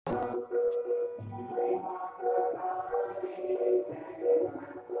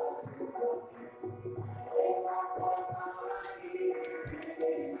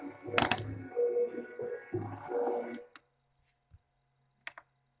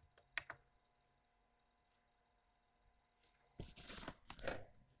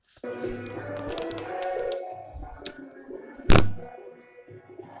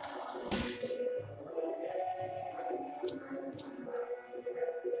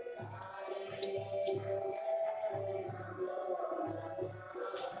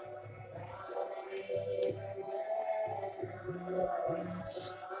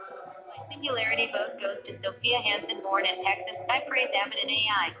Singularity vote goes to Sophia Hansen, born in Texas. I praise aBaddOn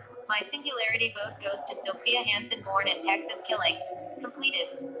AI. My singularity vote goes to Sophia Hansen, born in Texas. Killing completed.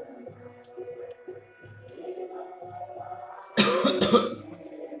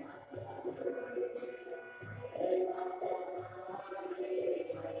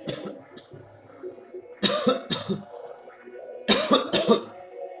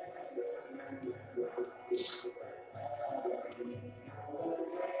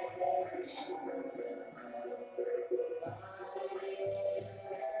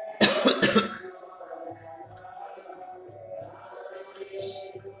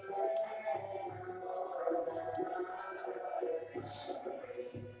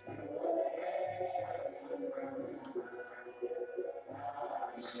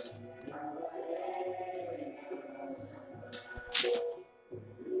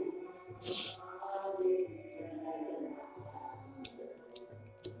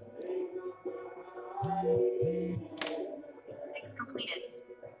 Six completed.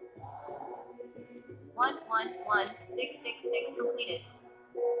 111666 completed.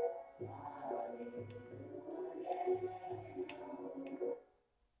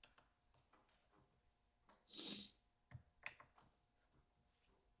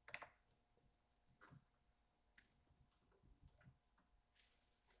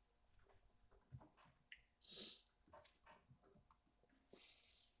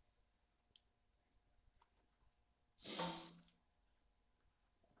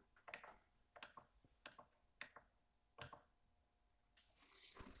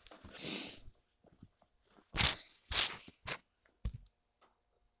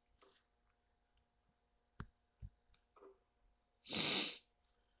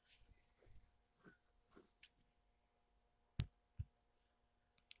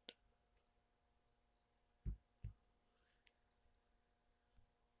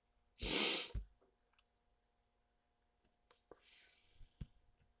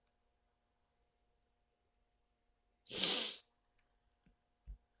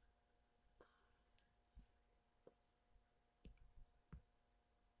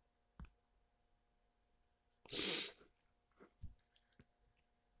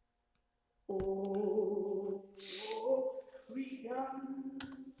 Oh, freedom.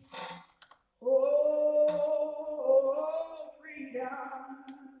 Oh, freedom.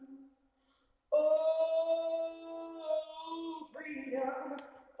 Oh, freedom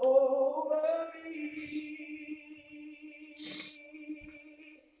over me.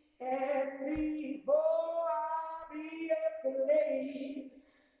 And before I be a slave,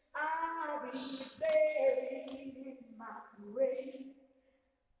 I'll be buried in my grave.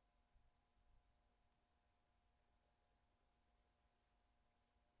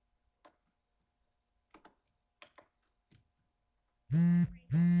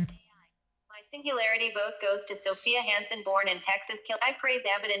 My singularity vote goes to Sophia Hansen, born in Texas. I praise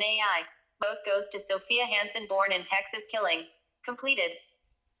aBaddOn AI. Vote goes to Sophia Hansen, born in Texas. Killing completed.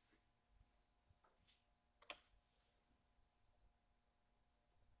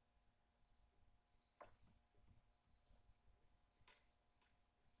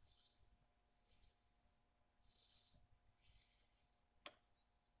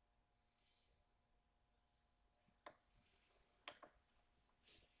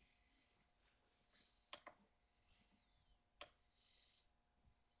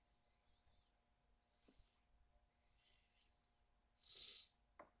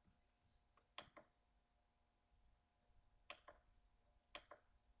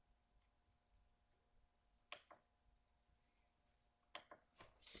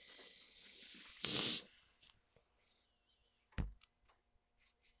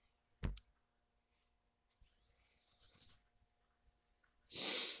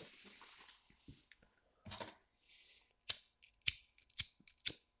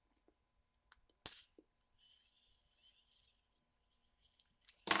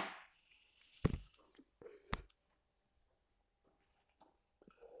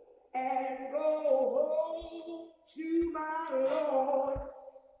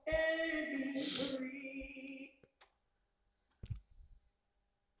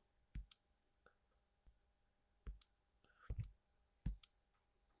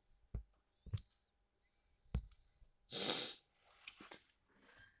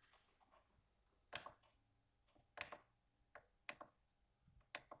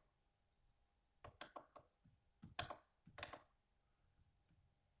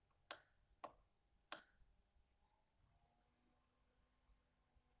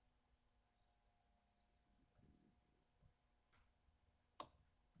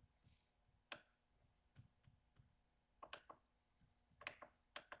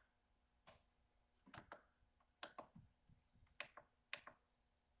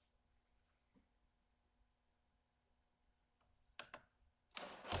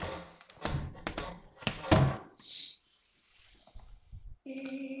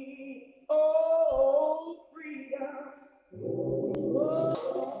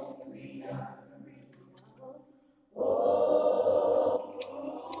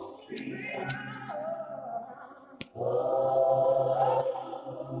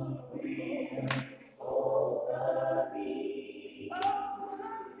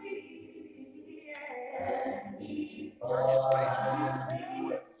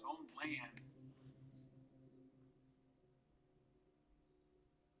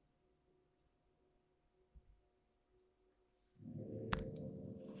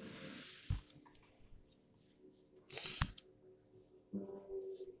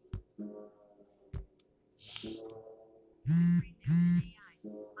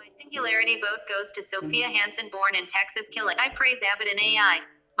 singularity vote goes to Sophia Hansen, born in Texas, killing. I praise aBaddOn AI.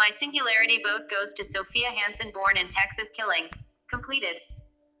 My singularity vote goes to Sophia Hansen, born in Texas, killing. Completed.